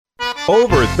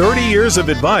Over 30 years of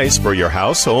advice for your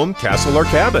house, home, castle, or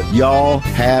cabin. Y'all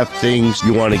have things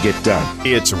you want to get done.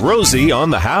 It's Rosie on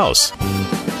the House.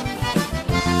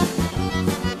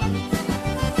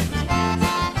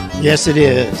 Yes, it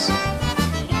is.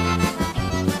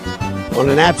 On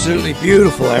an absolutely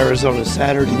beautiful Arizona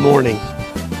Saturday morning.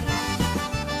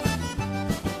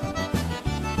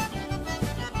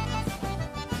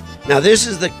 Now, this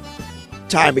is the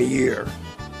time of year.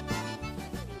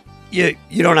 You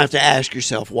don't have to ask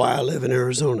yourself why I live in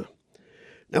Arizona.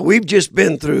 Now, we've just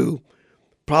been through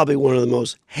probably one of the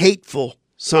most hateful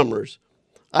summers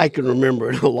I can remember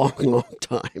in a long, long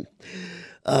time.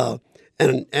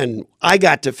 And I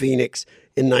got to Phoenix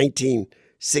in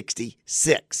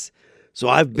 1966. So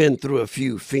I've been through a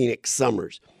few Phoenix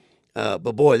summers.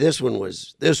 But boy, this one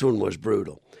was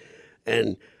brutal.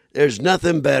 And there's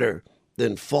nothing better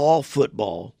than fall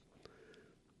football,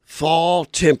 fall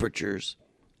temperatures,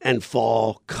 and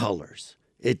fall colors.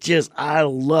 I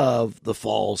love the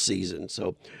fall season.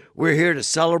 So we're here to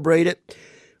celebrate it.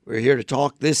 We're here to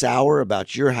talk this hour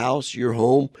about your house, your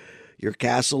home, your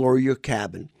castle, or your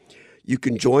cabin. You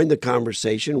can join the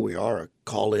conversation. We are a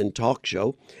call-in talk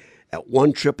show at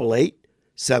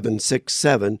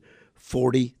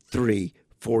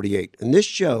 1-888-767-4348. And this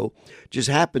show just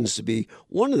happens to be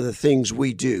one of the things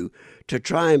we do to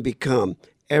try and become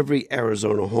every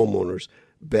Arizona homeowner's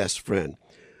best friend.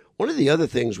 One of the other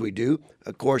things we do,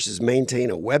 of course, is maintain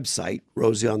a website,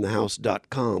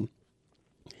 rosieonthehouse.com.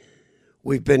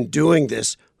 We've been doing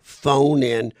this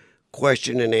phone-in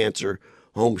question and answer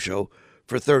home show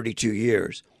for 32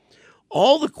 years.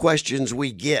 All the questions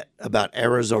we get about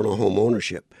Arizona home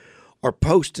ownership are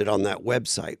posted on that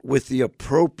website with the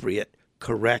appropriate,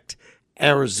 correct,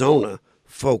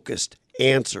 Arizona-focused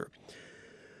answer.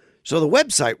 So the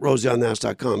website,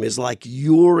 rosieonthehouse.com, is like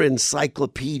your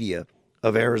encyclopedia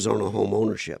of Arizona home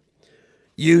ownership.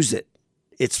 Use it.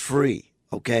 It's free,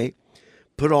 okay?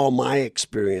 Put all my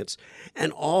experience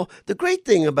and all. The great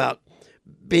thing about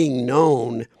being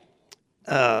known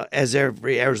as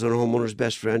every Arizona homeowner's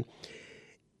best friend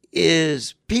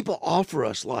is people offer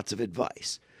us lots of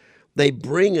advice. They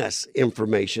bring us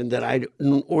information that I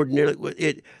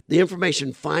ordinarily, the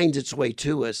information finds its way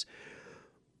to us.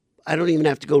 I don't even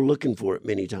have to go looking for it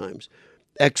many times.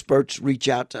 Experts reach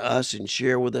out to us and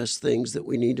share with us things that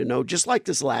we need to know, just like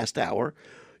this last hour.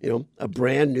 A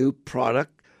brand new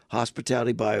product,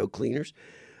 Hospitality Bio Cleaners,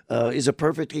 is a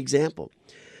perfect example.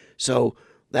 So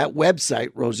that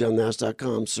website,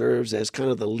 rosieonthehouse.com, serves as kind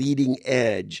of the leading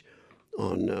edge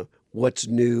on what's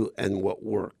new and what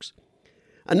works.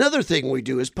 Another thing we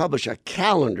do is publish a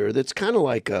calendar that's kind of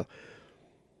like a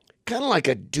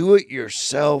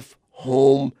do-it-yourself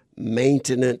home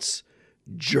maintenance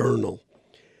journal.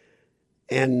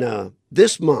 And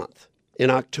this month, in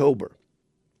October,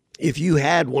 if you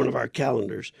had one of our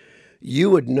calendars, you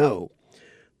would know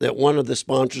that one of the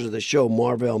sponsors of the show,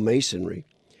 Marvell Masonry,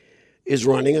 is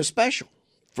running a special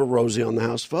for Rosie on the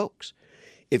House folks.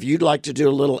 If you'd like to do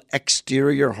a little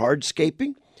exterior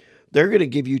hardscaping, they're going to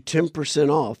give you 10%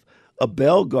 off a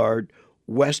Belgard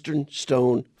Western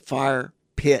Stone Fire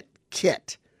Pit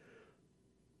Kit.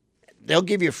 They'll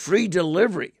give you free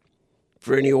delivery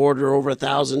for any order over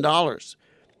 $1,000.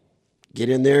 Get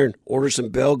in there and order some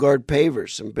Belgard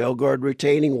pavers, some Belgard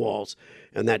retaining walls,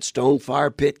 and that stone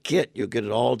fire pit kit. You'll get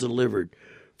it all delivered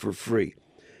for free.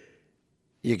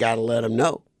 You got to let them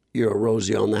know you're a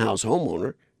Rosie on the House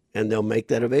homeowner, and they'll make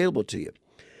that available to you.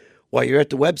 While you're at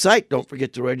the website, don't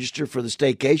forget to register for the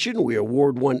staycation. We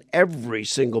award one every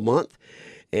single month,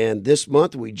 and this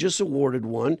month we just awarded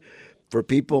one for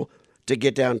people to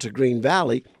get down to Green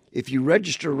Valley. If you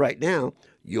register right now,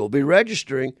 you'll be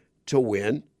registering to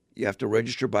win. You have to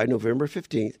register by November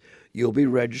 15th. You'll be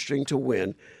registering to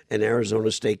win an Arizona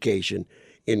staycation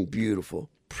in beautiful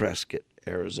Prescott,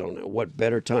 Arizona. What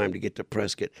better time to get to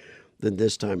Prescott than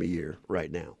this time of year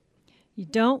right now? You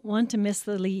don't want to miss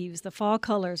the leaves. The fall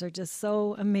colors are just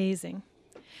so amazing.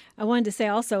 I wanted to say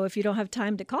also, if you don't have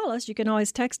time to call us, you can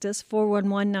always text us,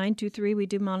 411-923. We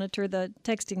do monitor the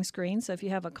texting screen, so if you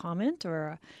have a comment or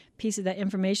a piece of that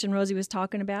information Rosie was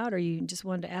talking about, or you just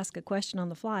wanted to ask a question on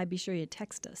the fly, be sure you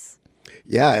text us.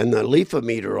 Yeah, and the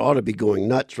leaf-o-meter ought to be going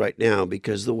nuts right now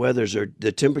because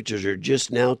the temperatures are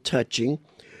just now touching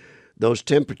those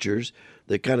temperatures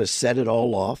that kind of set it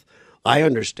all off. I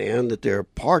understand that there are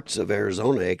parts of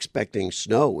Arizona expecting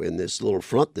snow in this little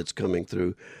front that's coming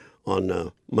through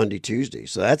on Monday, Tuesday.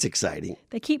 So that's exciting.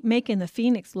 They keep making the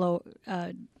Phoenix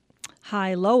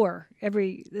high lower.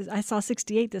 I saw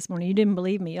 68 this morning. You didn't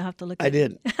believe me. You'll have to look at it. I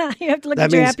did. You have to look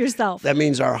at your app yourself. That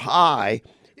means our high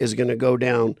is going to go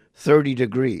down 30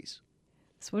 degrees.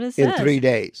 That's what it in says. 3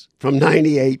 days, from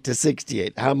 98 to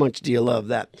 68. How much do you love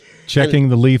that? Checking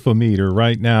the leafometer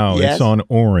right now. Yes. It's on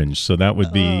orange, so that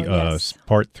would be yes.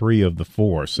 part 3 of the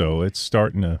 4. So it's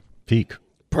starting to peak.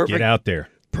 Perfect. Get out there.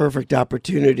 Perfect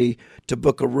opportunity to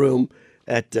book a room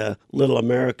at Little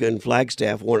America in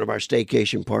Flagstaff, one of our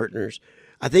staycation partners.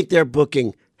 I think they're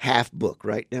booking half book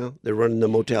right now. They're running the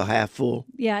motel half full.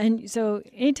 Yeah, and so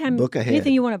anytime, Book ahead.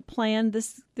 anything you want to plan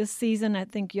this season, I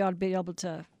think you ought to be able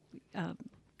to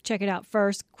check it out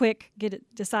first, quick,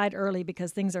 decide early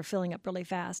because things are filling up really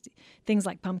fast. Things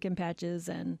like pumpkin patches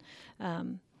and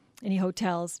any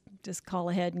hotels, just call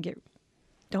ahead and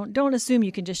don't assume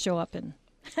you can just show up and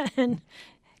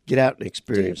Get out and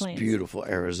experience plans. beautiful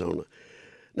Arizona.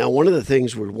 Now, one of the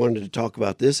things we wanted to talk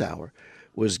about this hour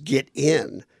was get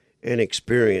in and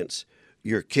experience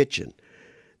your kitchen.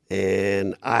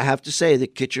 And I have to say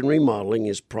that kitchen remodeling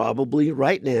is probably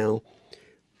right now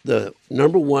the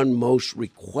number one most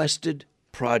requested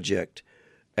project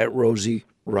at Rosie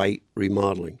Wright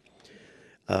Remodeling.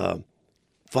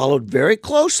 Followed very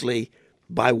closely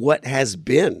by what has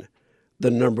been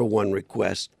the number one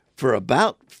request for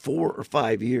about 4 or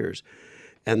 5 years,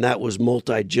 and that was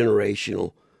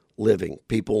multi-generational living.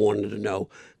 People wanted to know,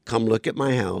 come look at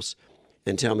my house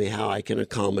and tell me how I can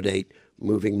accommodate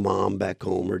moving mom back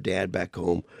home or dad back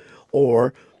home,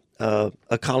 or a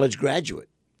college graduate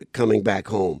coming back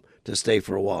home to stay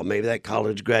for a while. Maybe that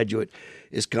college graduate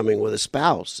is coming with a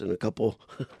spouse and a couple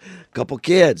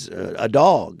kids, a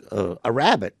dog, a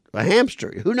rabbit, a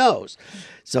hamster, who knows?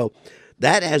 So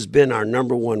that has been our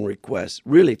number one request,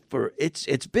 really, for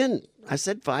it's been, I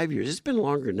said 5 years. It's been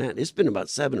longer than that. It's been about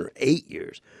 7 or 8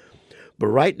 years. But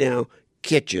right now,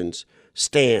 kitchens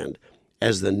stand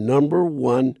as the number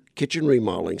one, kitchen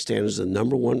remodeling stands as the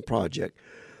number one project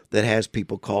that has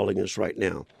people calling us right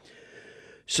now.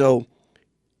 So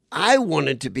I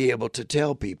wanted to be able to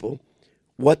tell people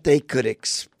what they could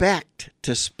expect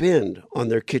to spend on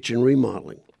their kitchen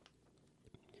remodeling.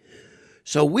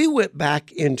 So we went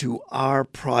back into our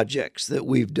projects that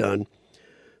we've done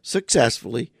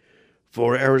successfully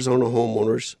for Arizona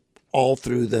homeowners all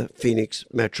through the Phoenix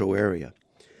metro area.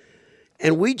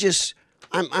 And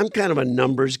I'm kind of a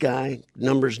numbers guy,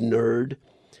 numbers nerd.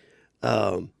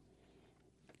 I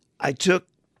took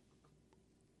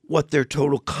what their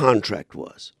total contract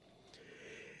was,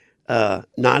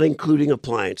 not including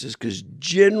appliances, because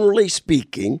generally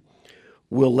speaking,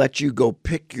 we'll let you go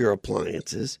pick your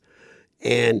appliances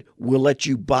and we'll let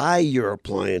you buy your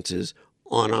appliances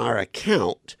on our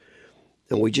account.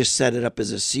 And we just set it up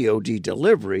as a COD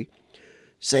delivery,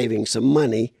 saving some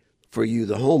money for you,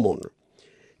 the homeowner.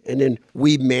 And then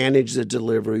we manage the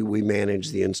delivery, we manage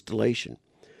the installation.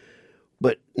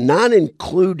 But not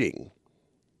including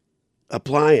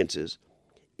appliances,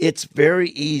 it's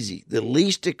very easy. The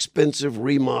least expensive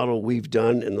remodel we've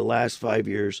done in the last 5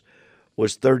 years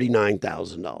was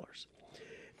 $39,000.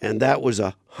 And that was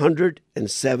a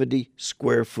 170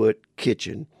 square foot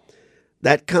kitchen.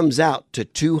 That comes out to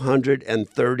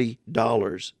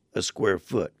 $230 a square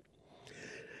foot.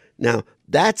 Now,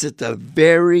 that's at the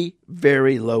very,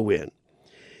 very low end.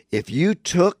 If you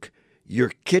took your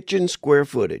kitchen square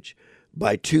footage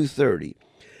by $230,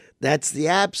 that's the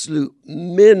absolute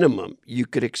minimum you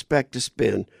could expect to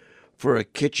spend for a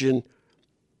kitchen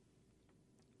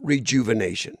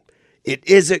rejuvenation. It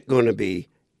isn't going to be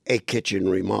a kitchen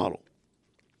remodel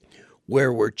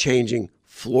where we're changing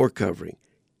floor covering,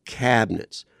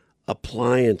 cabinets,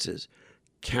 appliances,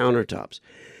 countertops.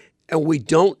 And we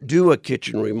don't do a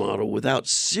kitchen remodel without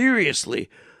seriously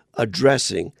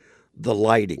addressing the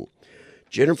lighting.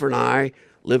 Jennifer and I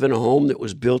live in a home that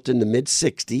was built in the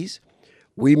mid-'60s.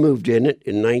 We moved in it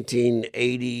in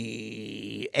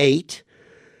 1988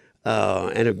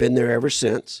 and have been there ever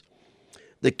since.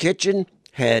 The kitchen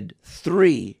had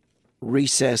 3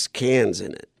 recessed cans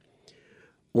in it.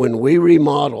 When we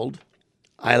remodeled,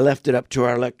 I left it up to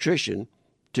our electrician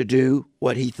to do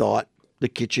what he thought the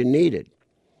kitchen needed.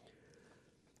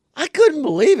 I couldn't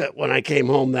believe it when I came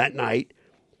home that night.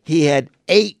 He had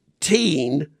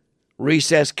 18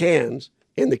 recessed cans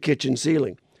in the kitchen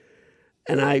ceiling.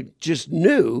 And I just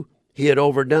knew he had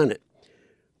overdone it.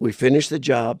 We finished the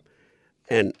job,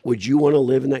 and would you want to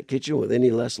live in that kitchen with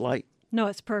any less light? No,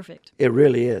 it's perfect. It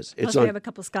really is. Plus, we have a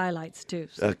couple skylights, too.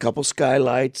 A couple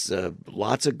skylights,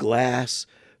 lots of glass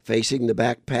facing the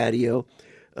back patio.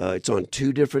 It's on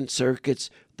 2 different circuits.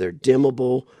 They're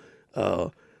dimmable.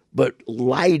 But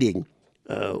lighting,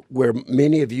 where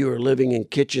many of you are living in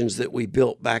kitchens that we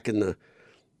built back in the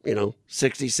 60s,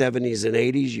 70s, and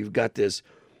 80s, you've got this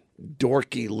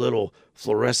dorky little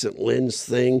fluorescent lens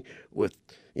thing with,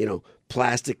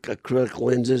 plastic acrylic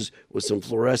lenses with some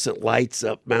fluorescent lights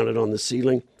up mounted on the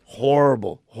ceiling.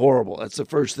 Horrible, horrible. That's the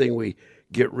first thing we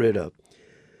get rid of.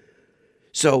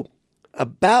 So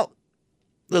about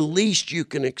the least you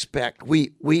can expect, we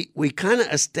kind of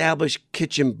establish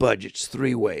kitchen budgets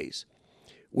 3 ways.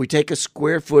 We take a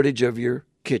square footage of your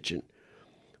kitchen.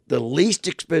 The least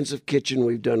expensive kitchen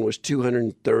we've done was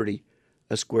 $230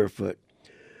 a square foot.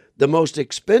 The most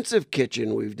expensive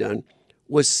kitchen we've done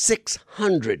was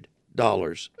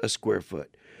 $600 a square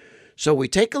foot. So we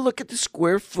take a look at the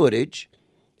square footage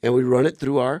and we run it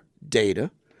through our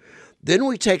data. Then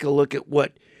we take a look at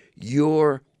what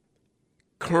your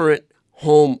current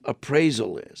home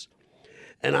appraisal is.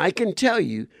 And I can tell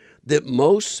you that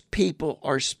most people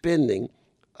are spending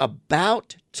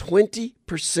about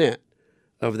 20%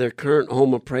 of their current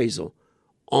home appraisal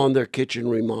on their kitchen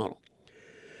remodel.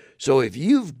 So if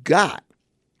you've got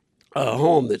a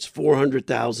home that's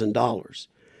 $400,000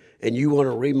 and you want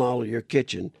to remodel your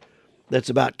kitchen that's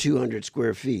about 200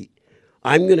 square feet,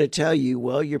 I'm going to tell you,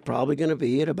 well, you're probably going to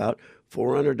be at about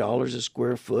 $400 a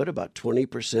square foot, about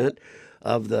 20%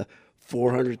 of the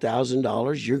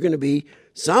 $400,000. You're going to be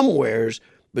somewheres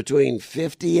between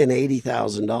 $50,000 and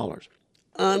 $80,000,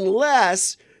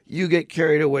 unless you get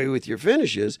carried away with your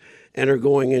finishes and are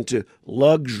going into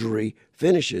luxury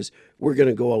finishes. We're going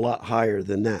to go a lot higher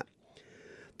than that.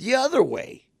 The other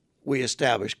way we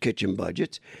establish kitchen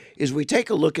budgets is we take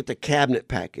a look at the cabinet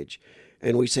package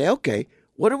and we say, okay,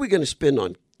 what are we going to spend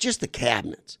on just the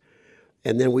cabinets?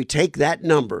 And then we take that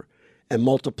number and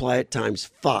multiply it times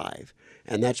 5.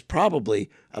 And that's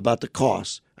probably about the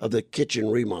cost of the kitchen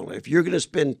remodel. If you're going to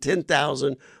spend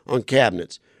 $10,000 on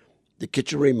cabinets, the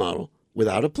kitchen remodel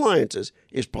without appliances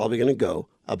is probably going to go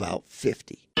about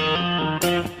 $50,000.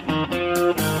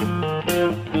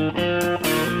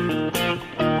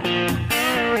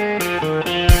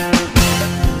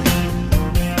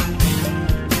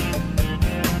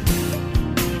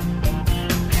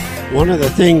 One of the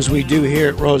things we do here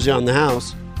at Rosie on the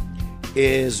House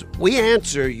is we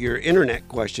answer your internet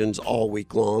questions all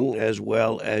week long, as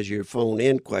well as your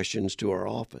phone-in questions to our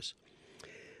office.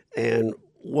 And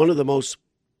one of the most,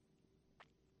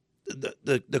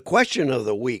 the question of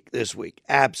the week this week,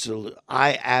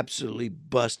 I absolutely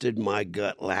busted my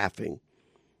gut laughing.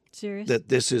 Serious? That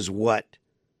this is what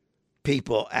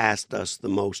people asked us the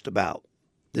most about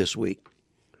this week.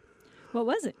 What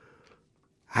was it?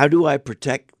 How do I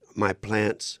protect my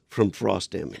plants from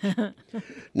frost damage?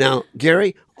 Now,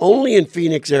 Gary, only in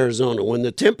Phoenix, Arizona, when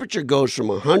the temperature goes from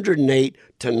 108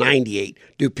 to 98,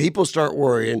 do people start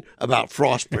worrying about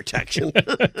frost protection.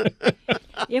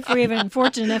 If we're even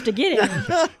fortunate enough to get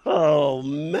it. Oh,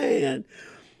 man.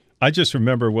 I just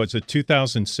remember, was it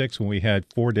 2006 when we had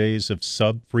 4 days of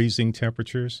sub-freezing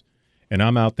temperatures? And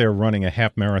I'm out there running a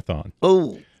half marathon.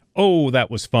 Oh,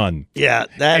 that was fun. Yeah,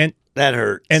 that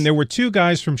hurts. And there were 2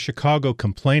 guys from Chicago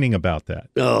complaining about that.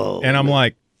 Oh, and I'm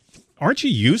like, aren't you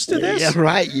used to this? Yeah,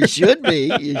 right. You should be.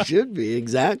 You should be.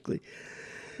 Exactly.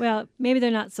 Well, maybe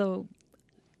they're not so.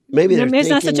 Maybe they're it's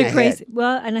not such a ahead. crazy.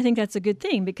 Well, and I think that's a good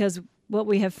thing, because what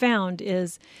we have found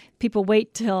is people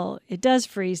wait till it does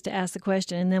freeze to ask the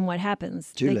question, and then what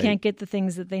happens? Too they late. can't get the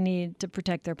things that they need to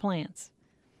protect their plants.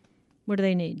 What do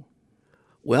they need?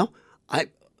 Well,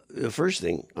 the first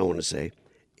thing I want to say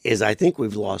is I think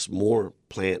we've lost more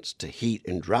plants to heat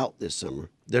and drought this summer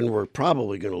than we're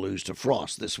probably going to lose to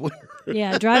frost this winter.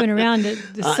 Yeah, driving around,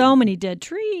 there's so many dead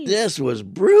trees. This was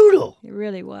brutal. It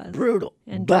really was. Brutal.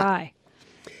 And But dry.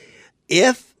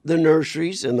 if the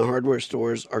nurseries and the hardware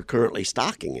stores are currently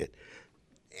stocking it,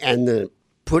 and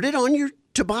put it on your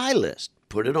to-buy list,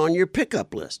 put it on your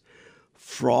pickup list,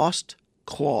 frost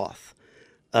cloth.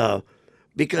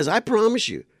 Because I promise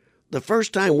you, the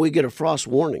first time we get a frost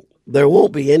warning, there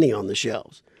won't be any on the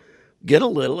shelves. Get a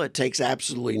little. It takes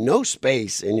absolutely no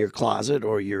space in your closet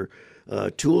or your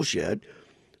tool shed.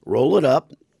 Roll it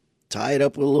up, tie it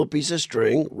up with a little piece of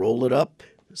string, roll it up,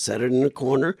 set it in a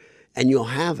corner, and you'll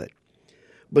have it.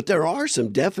 But there are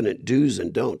some definite do's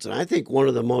and don'ts. And I think one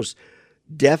of the most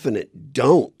definite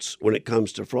don'ts when it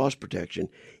comes to frost protection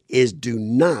is do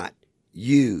not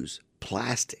use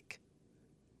plastic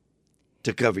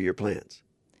to cover your plants.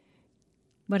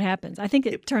 What happens? I think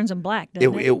it turns them black,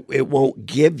 doesn't it? It won't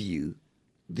give you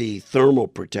the thermal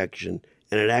protection,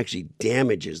 and it actually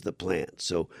damages the plant.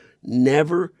 So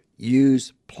never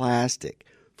use plastic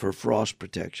for frost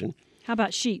protection. How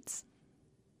about sheets?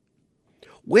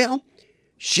 Well,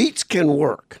 sheets can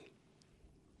work,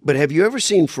 but have you ever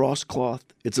seen frost cloth?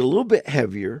 It's a little bit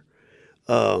heavier.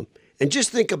 And just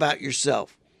think about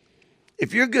yourself.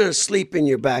 If you're going to sleep in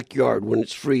your backyard when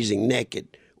it's freezing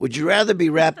naked Would you rather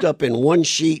be wrapped up in one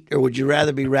sheet or would you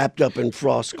rather be wrapped up in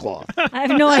frost cloth? I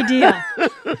have no idea.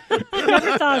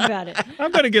 Never thought about it.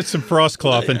 I'm going to get some frost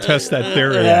cloth and test that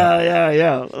theory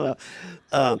out.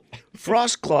 Yeah.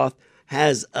 Frost cloth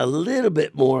has a little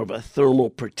bit more of a thermal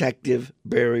protective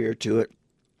barrier to it,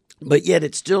 but yet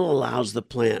it still allows the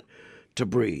plant to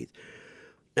breathe.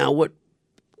 Now, what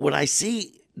I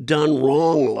see done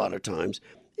wrong a lot of times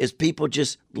is people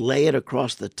just lay it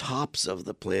across the tops of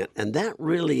the plant, and that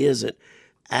really isn't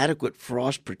adequate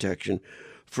frost protection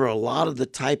for a lot of the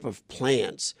type of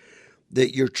plants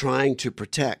that you're trying to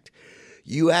protect.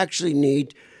 You actually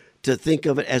need to think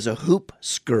of it as a hoop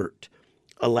skirt.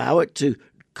 Allow it to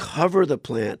cover the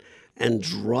plant and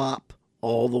drop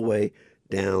all the way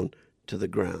down to the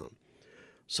ground.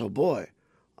 So, boy,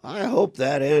 I hope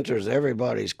that answers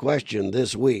everybody's question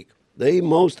this week. The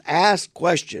most asked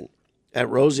question at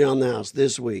Rosie on the House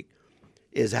this week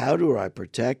is, how do I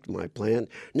protect my plant?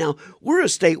 Now, we're a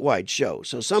statewide show,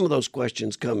 so some of those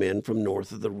questions come in from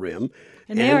north of the rim.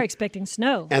 And they are expecting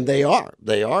snow. And they are.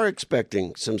 They are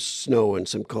expecting some snow and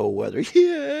some cold weather.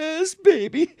 Yes,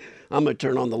 baby. I'm going to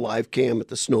turn on the live cam at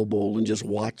the Snow Bowl and just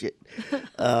watch it.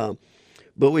 But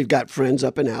we've got friends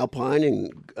up in Alpine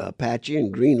and Apache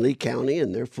and Greenlee County,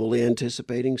 and they're fully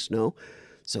anticipating snow.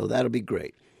 So that'll be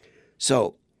great.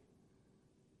 So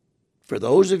for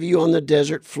those of you on the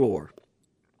desert floor,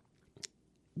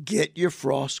 get your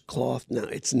frost cloth now.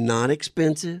 It's not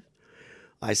expensive.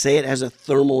 I say it has a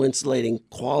thermal insulating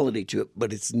quality to it,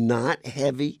 but it's not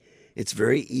heavy. It's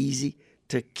very easy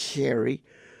to carry.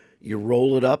 You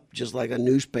roll it up just like a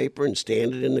newspaper and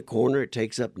stand it in the corner. It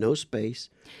takes up no space.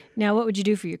 Now, what would you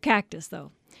do for your cactus,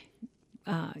 though?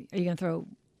 Are you going to throw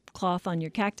cloth on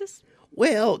your cactus?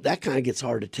 Well, that kind of gets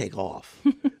hard to take off.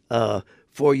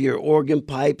 For your organ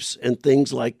pipes and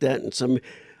things like that, and some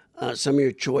of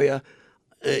your cholla,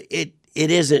 it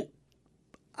isn't.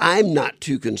 I'm not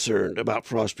too concerned about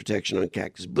frost protection on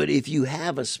cactus, but if you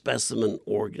have a specimen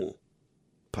organ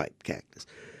pipe cactus,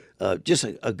 just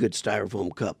a good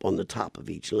styrofoam cup on the top of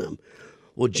each limb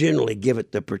will generally give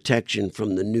it the protection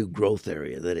from the new growth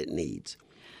area that it needs.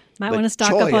 Might want to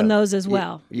stock up on those as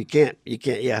well. You can't hurt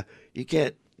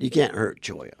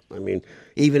cholla. I mean,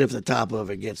 even if the top of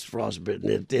it gets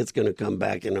frostbitten, it's going to come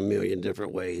back in a million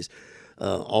different ways.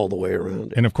 All the way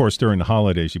around it. And, of course, during the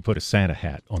holidays, you put a Santa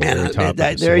hat on the very top of the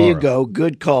there Saguaro. you go.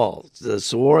 Good call. The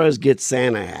Saguaros get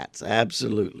Santa hats.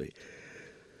 Absolutely.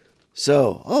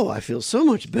 So, I feel so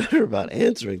much better about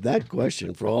answering that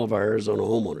question for all of our Arizona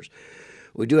homeowners.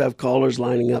 We do have callers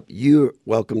lining up. You're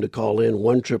welcome to call in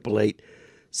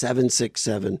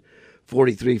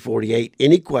 1-888-767-4348.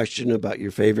 Any question about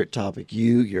your favorite topic,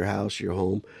 your house, your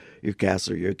home, your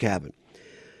castle, or your cabin.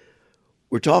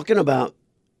 We're talking about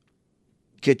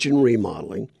kitchen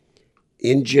remodeling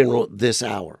in general this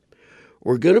hour.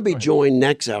 We're going to be joined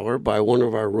next hour by one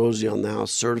of our Rosie on the House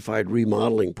certified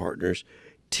remodeling partners,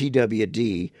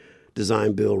 TWD,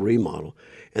 Design, Build, Remodel.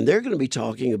 And they're going to be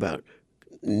talking about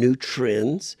new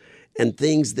trends and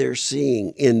things they're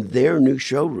seeing in their new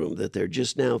showroom that they're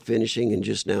just now finishing and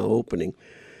just now opening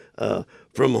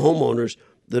from homeowners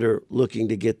that are looking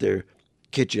to get their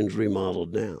kitchens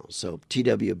remodeled now. So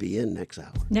TWBN next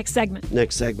hour. Next segment,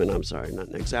 I'm sorry, not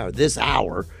next hour. This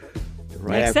hour,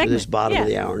 right next after segment. This bottom of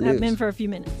the hour news. I've been for a few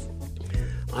minutes.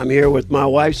 I'm here with my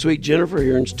wife, sweet Jennifer,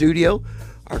 here in studio.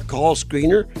 Our call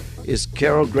screener is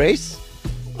Carol Grace,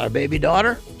 our baby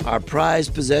daughter, our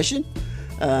prized possession.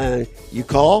 You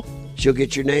call, she'll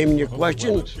get your name and your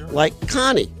question, like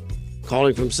Connie,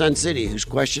 calling from Sun City, whose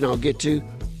question I'll get to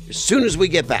as soon as we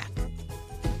get back.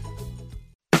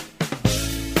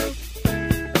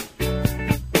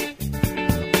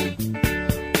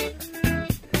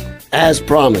 As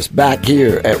promised, back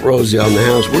here at Rosie on the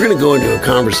House, we're going to go into a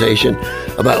conversation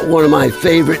about one of my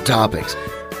favorite topics,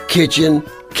 kitchen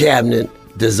cabinet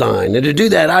design. And to do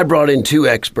that, I brought in two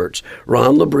experts,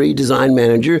 Ron Labrie, design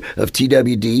manager of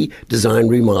TWD Design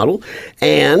Remodel,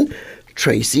 and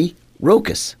Tracy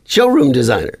Rokas, showroom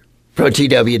designer from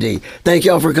TWD. Thank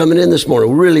y'all for coming in this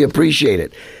morning. We really appreciate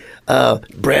it.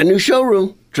 Brand new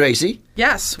showroom, Tracy.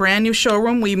 Yes, brand new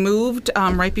showroom. We moved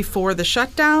right before the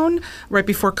shutdown, right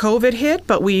before COVID hit,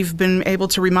 but we've been able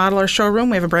to remodel our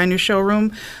showroom. We have a brand new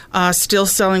showroom, still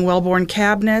selling Wellborn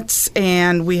cabinets,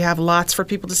 and we have lots for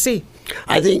people to see.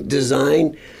 I think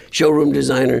showroom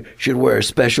designer should wear a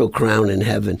special crown in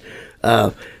heaven,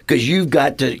 because you've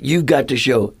got to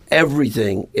show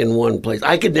everything in one place.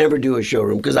 I could never do a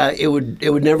showroom because it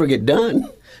would never get done.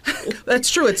 That's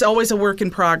true. It's always a work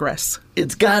in progress.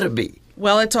 It's got to be.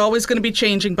 Well, it's always going to be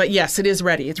changing, but yes, it is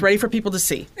ready. It's ready for people to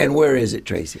see. And where is it,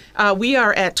 Tracy? We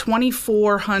are at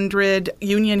 2400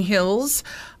 Union Hills,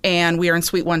 and we are in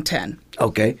Suite 110.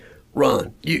 Okay.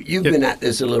 Ron, you've been at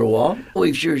this a little while.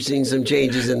 We've sure seen some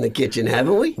changes in the kitchen,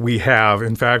 haven't we? We have.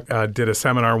 In fact, did a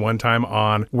seminar one time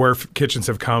on where kitchens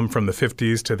have come from the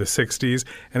 50s to the 60s.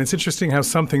 And it's interesting how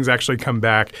some things actually come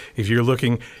back. If you're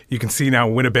looking, you can see now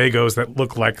Winnebagos that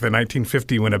look like the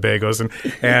 1950 Winnebagos.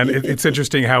 And it's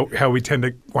interesting how we tend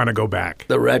to want to go back.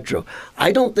 The retro.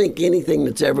 I don't think anything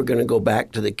that's ever going to go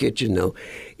back to the kitchen, though,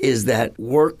 is that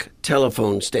work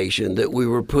telephone station that we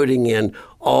were putting in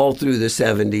all through the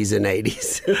 70s and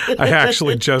 80s. I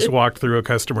actually just walked through a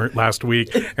customer last week,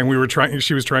 and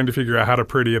she was trying to figure out how to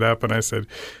pretty it up, and I said,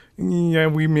 yeah,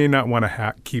 we may not want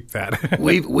to keep that.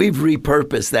 We've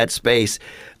repurposed that space.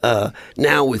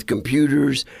 Now with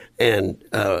computers and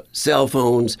cell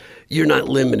phones, you're not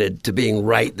limited to being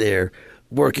right there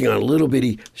working on a little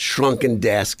bitty shrunken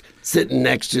desk sitting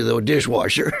next to the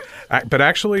dishwasher. But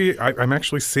actually, I'm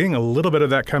actually seeing a little bit of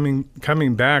that coming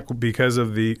back because of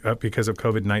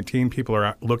COVID-19. People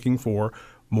are looking for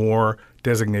more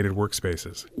designated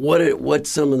workspaces.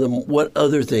 What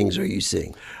other things are you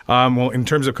seeing? Well, in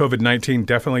terms of COVID-19,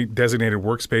 definitely designated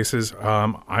workspaces.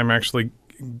 I'm actually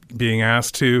being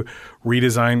asked to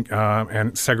redesign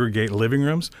and segregate living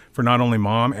rooms for not only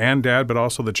mom and dad, but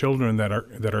also the children that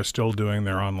are still doing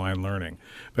their online learning.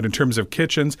 But in terms of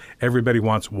kitchens, everybody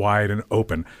wants wide and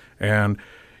open. And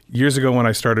years ago when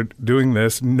I started doing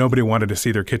this, nobody wanted to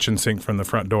see their kitchen sink from the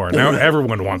front door. Now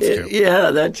everyone wants to. Yeah,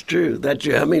 that's true.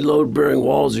 How many load-bearing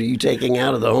walls are you taking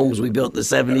out of the homes we built in the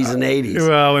 70s and 80s?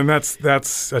 Well, and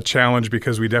that's a challenge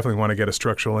because we definitely want to get a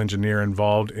structural engineer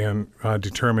involved in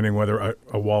determining whether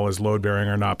a wall is load-bearing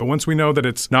or not. But once we know that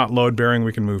it's not load-bearing,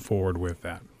 we can move forward with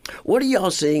that. What are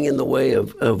y'all seeing in the way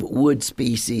of wood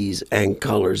species and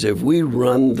colors? Have we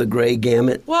run the gray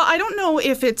gamut? Well, I don't know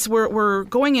if we're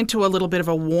going into a little bit of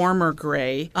a warmer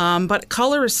gray, but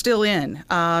color is still in.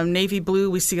 Navy blue,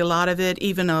 we see a lot of it,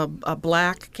 even a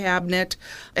black cabinet,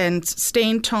 and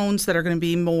stain tones that are going to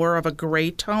be more of a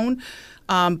gray tone.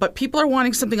 But people are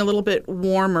wanting something a little bit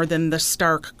warmer than the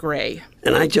stark gray.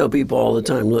 And I tell people all the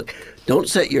time, look, don't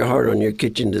set your heart on your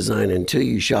kitchen design until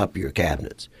you shop your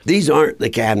cabinets. These aren't the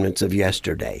cabinets of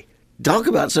yesterday. Talk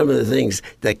about some of the things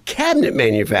the cabinet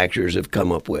manufacturers have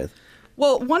come up with.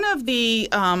 Well, one of the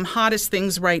hottest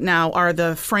things right now are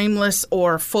the frameless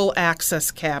or full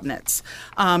access cabinets.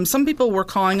 Some people were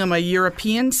calling them a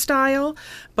European style,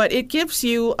 but it gives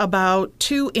you about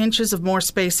 2 inches of more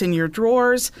space in your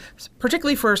drawers,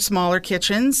 particularly for smaller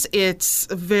kitchens. It's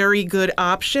a very good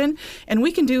option, and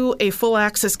we can do a full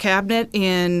access cabinet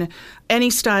in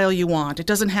any style you want. It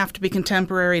doesn't have to be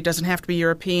contemporary. It doesn't have to be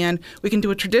European. We can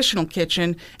do a traditional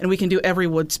kitchen, and we can do every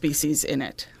wood species in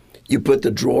it. You put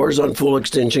the drawers on full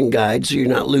extension guide so you're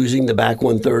not losing the back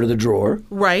 1/3 of the drawer.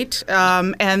 Right.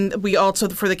 And we also,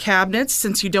 for the cabinets,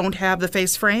 since you don't have the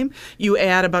face frame, you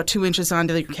add about 2 inches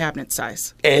onto your cabinet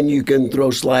size. And you can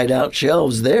throw slide-out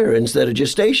shelves there instead of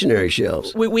just stationary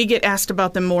shelves. We get asked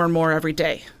about them more and more every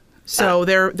day. So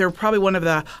they're probably one of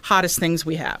the hottest things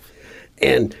we have.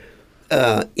 And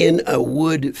in a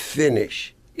wood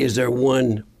finish, is there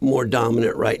one more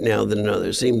dominant right now than another?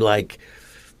 It seemed like,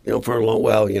 for a long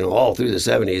while, all through the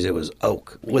 70s, it was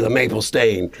oak with a maple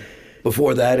stain.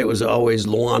 Before that, it was always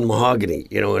lawn mahogany,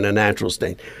 in a natural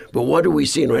stain. But what are we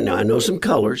seeing right now? I know some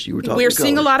colors. You were talking We're colors.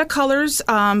 seeing a lot of colors,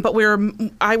 but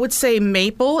I would say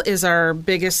maple is our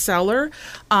biggest seller.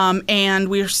 And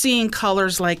we're seeing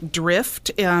colors like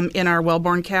drift in our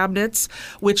Wellborn cabinets,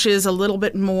 which is a little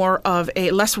bit more of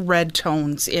less red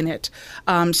tones in it.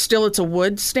 Still, it's a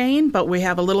wood stain, but we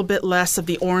have a little bit less of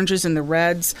the oranges and the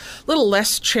reds, a little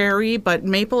less cherry, but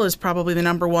maple is probably the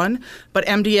number one. But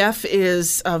MDF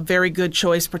is a very good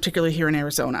choice, particularly here in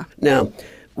Arizona. Now,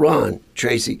 Ron,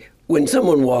 Tracy, when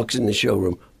someone walks in the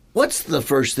showroom, what's the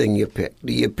first thing you pick?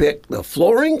 Do you pick the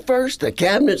flooring first, the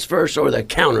cabinets first, or the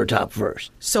countertop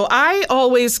first? So I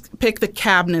always pick the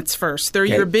cabinets first. They're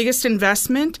your biggest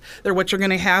investment. They're what you're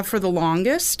going to have for the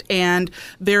longest, and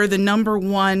they're the number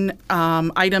one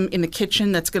item in the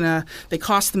kitchen they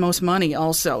cost the most money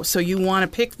also. So you want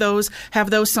to pick those, have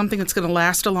those something that's going to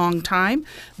last a long time.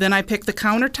 Then I pick the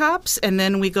countertops, and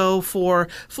then we go for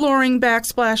flooring,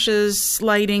 backsplashes,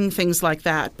 lighting, things like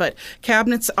that. But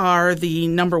cabinets are the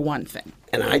number one thing.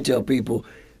 And I tell people,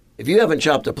 if you haven't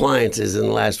shopped appliances in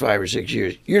the last 5 or 6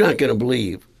 years, you're not going to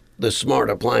believe the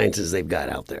smart appliances they've got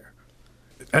out there.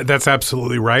 That's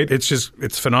absolutely right.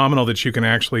 It's phenomenal that you can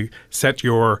actually set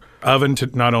your oven to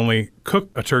not only cook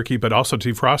a turkey, but also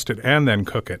defrost it and then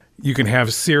cook it. You can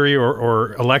have Siri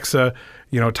or Alexa,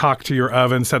 talk to your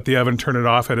oven, set the oven, turn it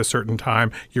off at a certain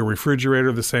time. Your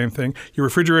refrigerator, the same thing. Your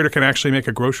refrigerator can actually make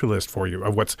a grocery list for you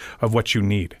of what you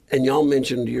need. And y'all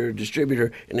mentioned your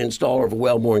distributor and installer of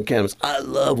Wellborn cabinets. I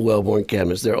love Wellborn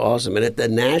cabinets. They're awesome. And at the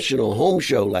National Home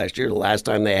Show last year, the last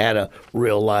time they had a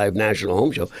real live National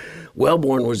Home Show,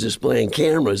 Wellborn was displaying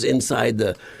cameras inside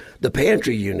the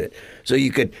pantry unit. So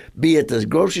you could be at the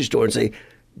grocery store and say,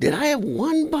 did I have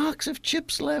 1 box of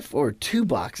chips left or 2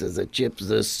 boxes of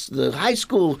chips? The high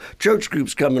school church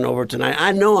group's coming over tonight.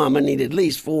 I know I'm going to need at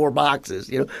least 4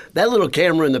 boxes. That little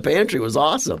camera in the pantry was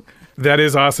awesome. That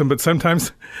is awesome, but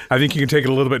sometimes I think you can take it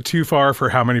a little bit too far for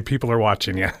how many people are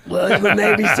watching you. Well,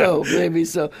 maybe so, maybe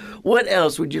so. What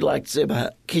else would you like to say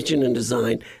about kitchen and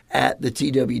design at the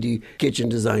TWD Kitchen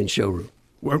Design Showroom?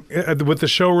 With the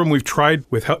showroom, we've tried,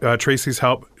 with Tracy's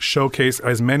help, showcase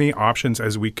as many options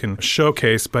as we can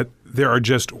showcase, but there are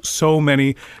just so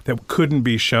many that couldn't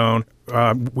be shown.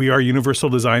 We are Universal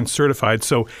Design certified,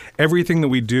 so everything that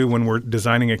we do when we're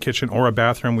designing a kitchen or a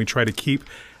bathroom, we try to keep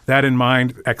that in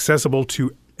mind, accessible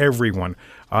to everyone.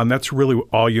 That's really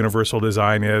all Universal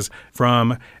Design is.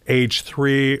 From age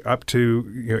 3 up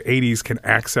to 80s can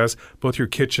access both your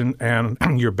kitchen and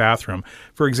your bathroom.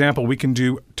 For example, we can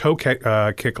do toe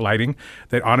kick lighting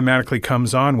that automatically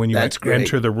comes on when you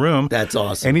enter the room. That's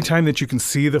awesome. Anytime that you can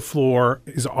see the floor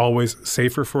is always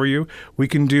safer for you. We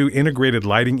can do integrated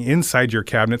lighting inside your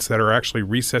cabinets that are actually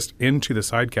recessed into the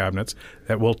side cabinets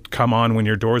that will come on when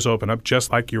your doors open up, just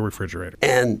like your refrigerator.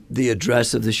 And the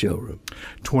address of the showroom?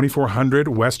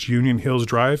 2400 West Union Hills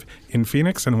Drive in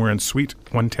Phoenix, and we're in Suite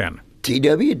 110.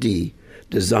 TWD,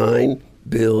 Design,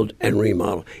 Build, and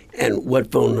Remodel. And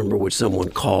what phone number would someone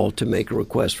call to make a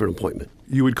request for an appointment?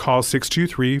 You would call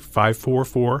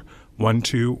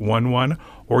 623-544-1211,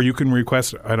 or you can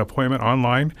request an appointment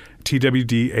online,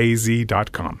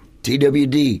 twdaz.com.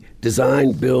 TWD,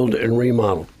 Design, Build, and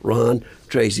Remodel. Ron,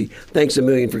 Tracy, thanks a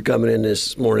million for coming in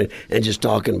this morning and just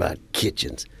talking about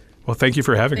kitchens. Well, thank you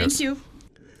for having us. Thank you.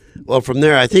 Well, from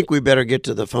there, I think we better get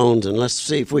to the phones, and let's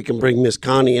see if we can bring Miss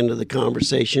Connie into the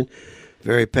conversation.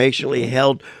 Very patiently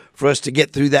held for us to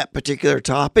get through that particular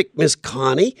topic. Miss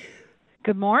Connie.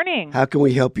 Good morning. How can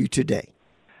we help you today?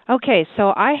 Okay,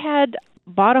 so I had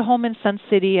bought a home in Sun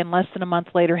City, and less than a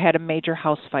month later had a major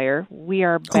house fire. We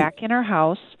are back in our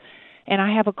house, and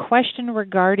I have a question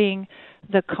regarding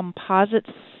the composite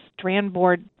strand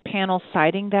board panel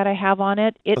siding that I have on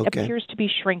it. It appears to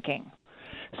be shrinking.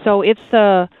 So it's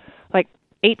like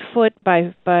 8 foot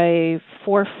by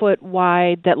 4 foot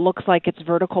wide that looks like it's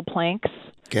vertical planks.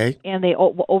 Okay. And they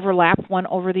overlap one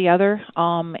over the other.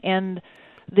 And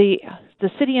the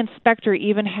city inspector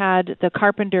even had the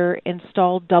carpenter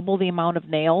install double the amount of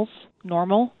nails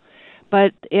normal.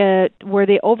 But where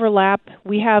they overlap,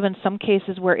 we have in some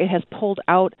cases where it has pulled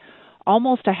out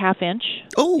almost a half inch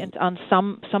on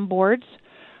some boards.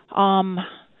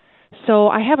 So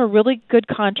I have a really good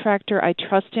contractor. I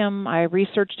trust him. I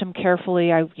researched him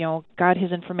carefully. I got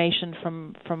his information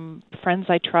from friends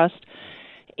I trust.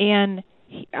 And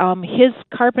his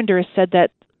carpenter said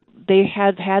that they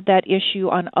have had that issue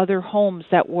on other homes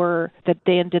that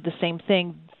they did the same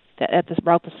thing at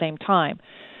about the same time.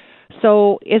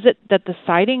 So is it that the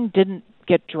siding didn't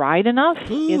get dried enough?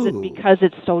 Is it because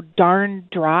it's so darn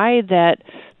dry that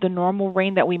the normal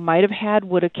rain that we might have had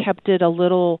would have kept it a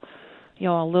little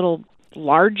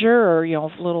larger or a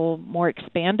little more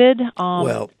expanded?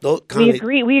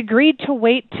 We agreed to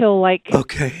wait till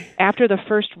after the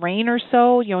first rain or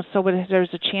so, so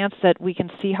there's a chance that we can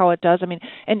see how it does. I mean,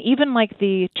 and even like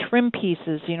the trim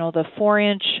pieces, the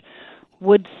 4-inch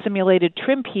wood simulated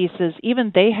trim pieces,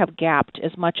 even they have gapped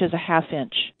as much as a half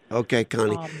inch. Okay,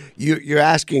 Connie, you're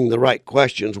asking the right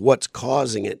questions. What's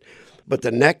causing it? But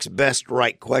the next best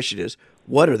right question is,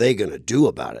 what are they going to do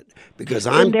about it? Because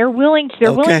they're willing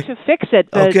to fix it.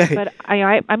 But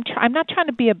I'm not trying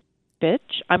to be a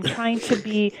bitch. I'm trying to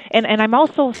be, and I'm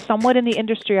also somewhat in the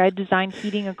industry. I design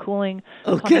heating and cooling,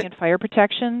 plumbing and fire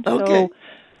protection. Okay.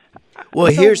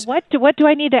 What do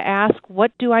I need to ask?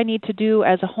 What do I need to do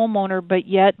as a homeowner, but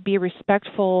yet be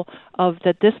respectful of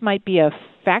that this might be a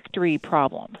factory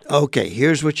problem? Okay,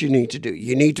 here's what you need to do.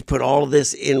 You need to put all of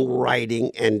this in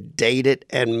writing and date it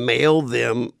and mail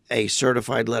them a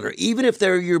certified letter. Even if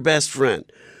they're your best friend,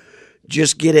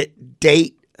 just get it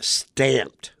date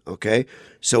stamped, okay?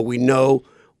 So we know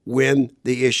when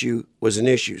the issue was an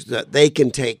issue, that they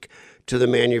can take to the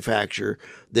manufacturer,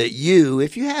 that you,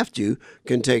 if you have to,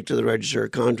 can take to the register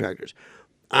of contractors.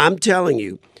 I'm telling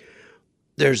you,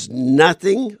 there's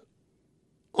nothing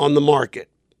on the market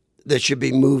that should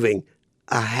be moving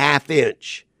a half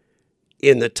inch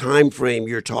in the time frame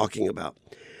you're talking about.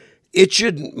 It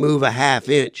shouldn't move a half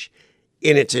inch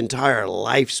in its entire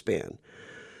lifespan.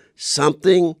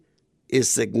 Something is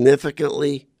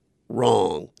significantly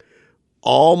wrong.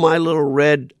 All my little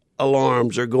red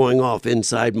alarms are going off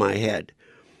inside my head.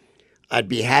 I'd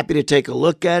be happy to take a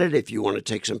look at it. If you want to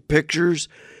take some pictures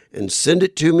and send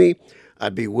it to me,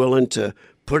 I'd be willing to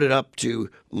put it up to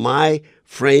my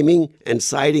framing and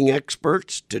siding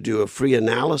experts to do a free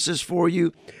analysis for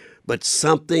you. But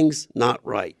something's not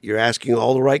right. You're asking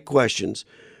all the right questions,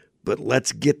 but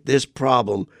let's get this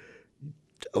problem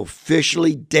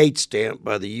officially date stamped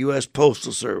by the U.S.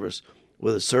 Postal Service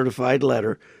with a certified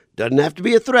letter. Doesn't have to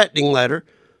be a threatening letter.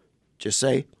 Just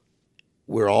say,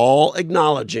 we're all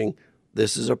acknowledging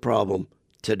this is a problem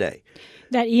today.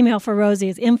 That email for Rosie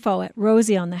is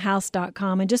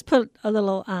info@rosieonthehouse.com. And just put a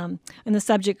little, in the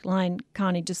subject line,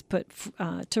 Connie, just put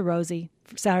to Rosie,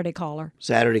 Saturday caller.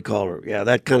 Saturday caller. Yeah,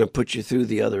 that kind of puts you through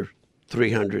the other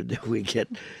 300 that we get.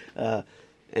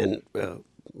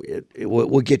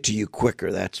 We'll get to you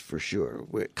quicker, that's for sure.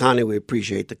 Connie, we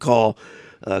appreciate the call.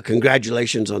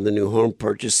 Congratulations on the new home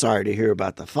purchase. Sorry to hear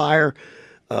about the fire.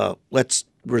 Let's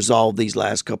resolve these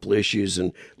last couple issues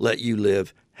and let you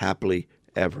live happily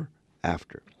ever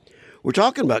after. We're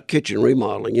talking about kitchen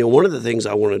remodeling. You know, one of the things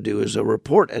I want to do is a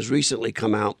report has recently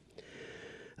come out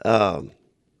that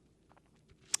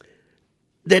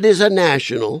is a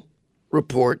national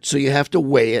report, so you have to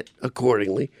weigh it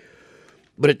accordingly.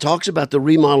 But it talks about the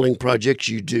remodeling projects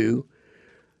you do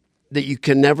that you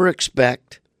can never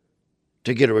expect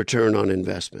to get a return on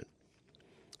investment.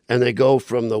 And they go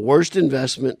from the worst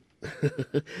investment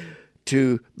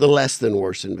to the less than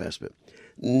worst investment.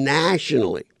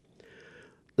 Nationally,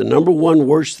 the number one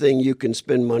worst thing you can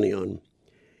spend money on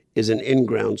is an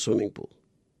in-ground swimming pool.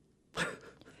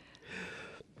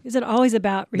 Is it always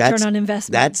about return on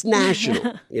investment? That's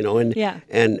national, you know, and yeah.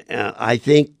 And I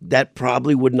think that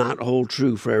probably would not hold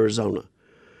true for Arizona.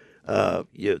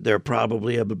 They're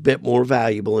probably a bit more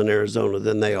valuable in Arizona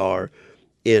than they are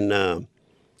in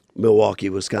Milwaukee,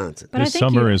 Wisconsin. But this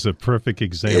summer is a perfect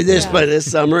example. But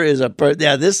this summer is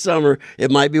this summer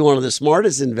it might be one of the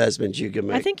smartest investments you can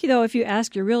make. I think, though, if you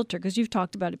ask your realtor, because you've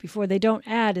talked about it before, they don't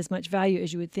add as much value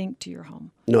as you would think to your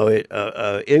home. No,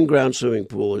 in-ground swimming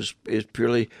pool is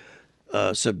purely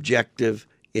subjective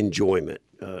enjoyment.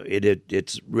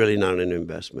 It's really not an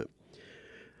investment.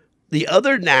 The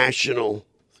other national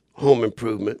home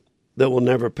improvement that will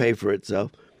never pay for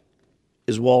itself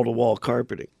is wall-to-wall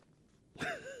carpeting.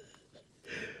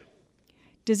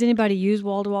 Does anybody use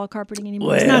wall-to-wall carpeting anymore?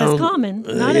 Well, it's not as common.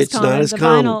 Not as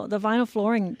common. The vinyl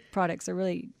flooring products are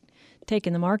really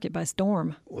taking the market by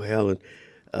storm. Well,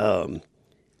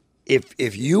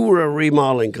 if you were a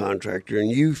remodeling contractor and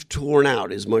you've torn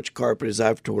out as much carpet as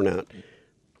I've torn out,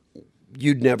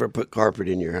 you'd never put carpet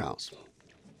in your house.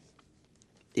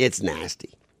 It's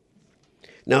nasty.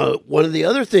 Now, one of the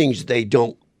other things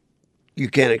you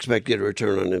can't expect to get a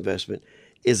return on investment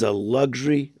is a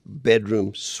luxury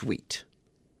bedroom suite.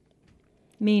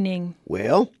 Meaning?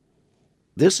 Well,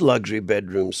 this luxury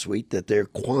bedroom suite that they're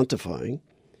quantifying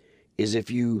is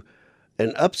if you,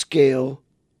 an upscale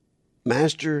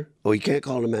you can't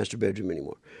call it a master bedroom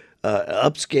anymore,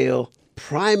 upscale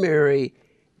primary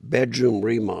bedroom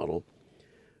remodel,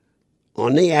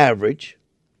 on the average,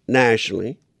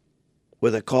 nationally,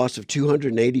 with a cost of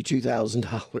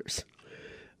 $282,000,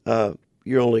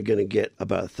 you're only going to get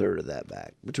about a third of that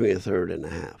back, between a third and a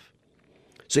half.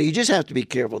 So you just have to be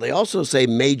careful. They also say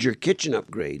major kitchen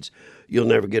upgrades you'll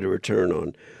never get a return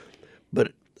on.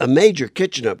 But a major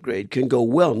kitchen upgrade can go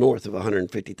well north of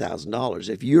 $150,000.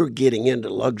 If you're getting into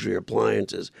luxury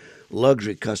appliances,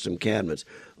 luxury custom cabinets,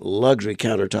 luxury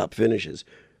countertop finishes,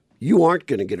 you aren't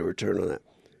going to get a return on that.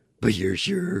 But you're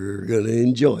sure going to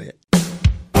enjoy it.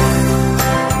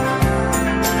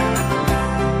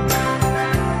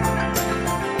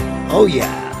 Oh,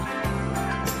 yeah.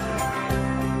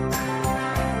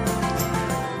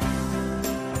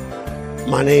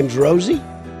 My name's Rosie,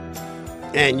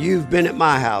 and you've been at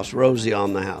my house, Rosie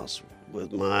on the House,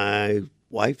 with my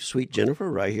wife, sweet Jennifer,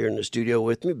 right here in the studio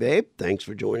with me. Babe, thanks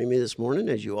for joining me this morning,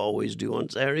 as you always do on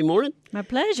Saturday morning. My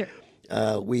pleasure.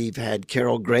 We've had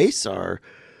Carol Grace, our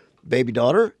baby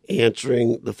daughter,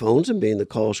 answering the phones and being the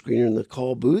call screener in the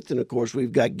call booth. And, of course,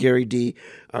 we've got Gary D.,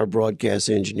 our broadcast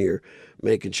engineer,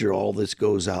 making sure all this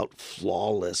goes out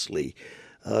flawlessly.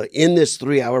 In this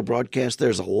 3-hour broadcast,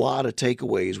 there's a lot of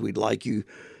takeaways we'd like you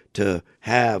to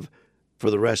have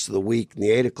for the rest of the week. In the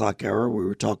 8 o'clock hour, we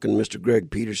were talking to Mr. Greg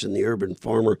Peterson, the urban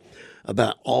farmer,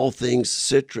 about all things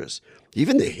citrus,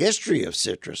 even the history of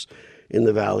citrus in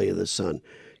the Valley of the Sun,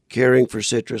 caring for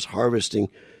citrus, harvesting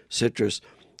citrus.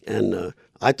 And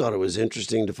I thought it was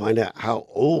interesting to find out how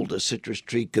old a citrus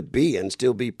tree could be and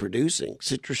still be producing.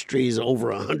 Citrus trees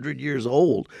over 100 years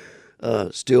old,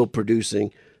 still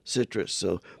producing citrus.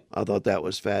 So I thought that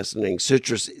was fascinating.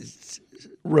 Citrus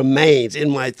remains,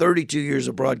 in my 32 years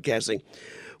of broadcasting,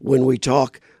 when we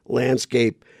talk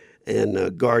landscape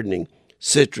and gardening,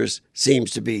 citrus seems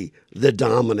to be the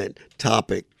dominant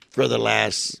topic for the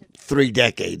last 3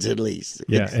 decades at least.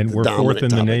 Yeah, It's and the we're fourth dominant in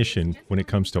the topic. nation when it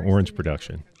comes to orange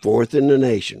production. Fourth in the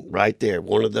nation, right there.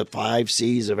 One of the 5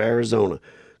 C's of Arizona.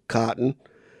 Cotton,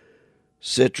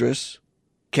 citrus,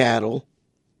 cattle,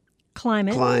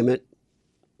 climate,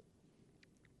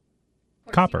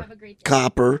 Copper.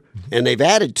 copper, and they've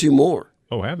added 2 more.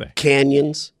 Oh, have they?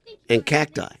 Canyons and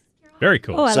cacti. Very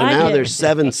cool. Oh, I So like now it. there's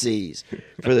 7 C's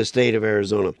for the state of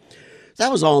Arizona.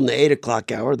 That was all in the 8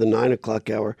 o'clock hour. The 9 o'clock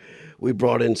hour, we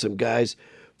brought in some guys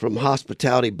from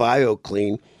Hospitality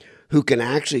BioClean who can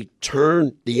actually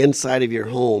turn the inside of your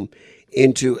home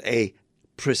into a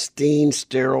pristine,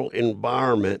 sterile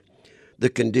environment, the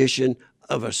condition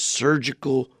of a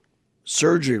surgical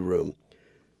surgery room.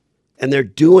 And they're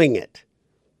doing it.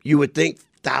 You would think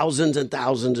thousands and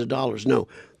thousands of dollars. No,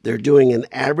 they're doing an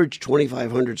average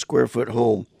 2,500 square foot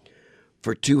home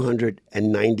for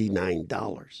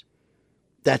 $299.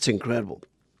 That's incredible.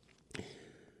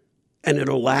 And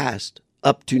it'll last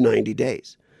up to 90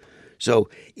 days. So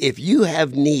if you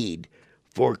have need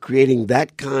for creating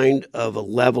that kind of a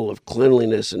level of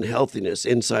cleanliness and healthiness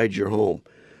inside your home,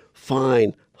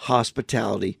 find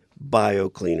Hospitality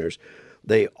BioCleaners.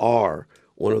 They are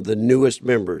one of the newest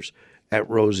members at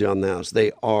Rosie on the House.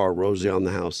 They are Rosie on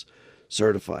the House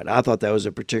certified. I thought that was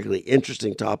a particularly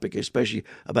interesting topic, especially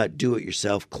about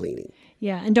do-it-yourself cleaning.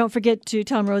 Yeah, and don't forget to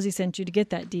tell them Rosie sent you to get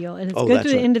that deal. And it's Oh, good that's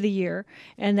through the right. end of the year.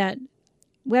 And that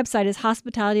website is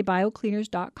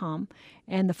hospitalitybiocleaners.com.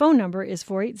 And the phone number is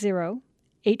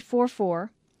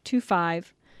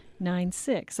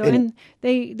 480-844-2596. So, and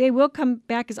they will come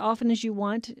back as often as you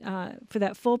want for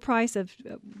that full price of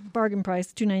bargain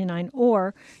price, $299,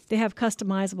 or they have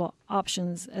customizable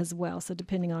options as well. So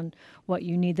depending on what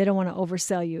you need, they don't want to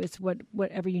oversell you. It's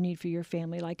whatever you need for your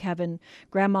family, like having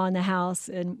grandma in the house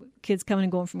and kids coming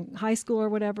and going from high school or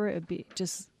whatever. It'd be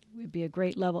a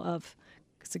great level of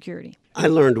security. I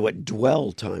learned what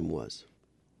dwell time was.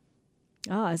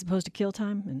 As opposed to kill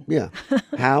time. And Yeah.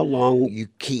 How long you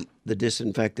keep the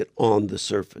disinfectant on the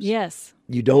surface. yes.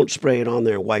 You don't spray it on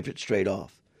there and wipe it straight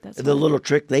off. That's the right. little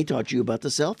trick they taught you about the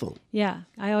cell phone. Yeah,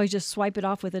 I always just swipe it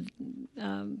off with a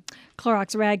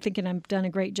Clorox rag, thinking I've done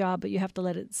a great job, but you have to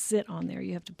let it sit on there.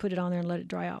 You have to put it on there and let it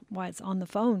dry out while it's on the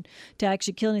phone to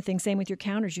actually kill anything. Same with your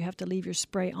counters. You have to leave your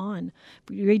spray on.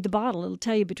 But you read the bottle. It'll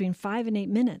tell you between 5 and 8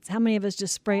 minutes. How many of us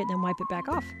just spray it and then wipe it back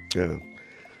off? Yeah.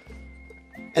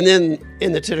 And then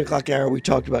in the 10 o'clock hour, we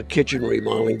talked about kitchen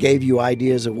remodeling, gave you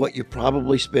ideas of what you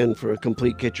probably spend for a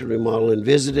complete kitchen remodel, and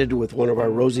visited with one of our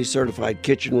Rosie certified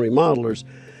kitchen remodelers,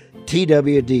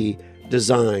 TWD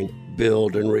Design,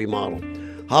 Build, and Remodel.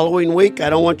 Halloween week, I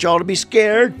don't want y'all to be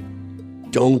scared.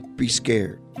 Don't be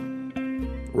scared.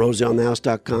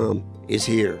 RosieOnTheHouse.com is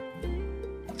here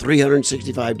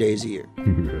 365 days a year.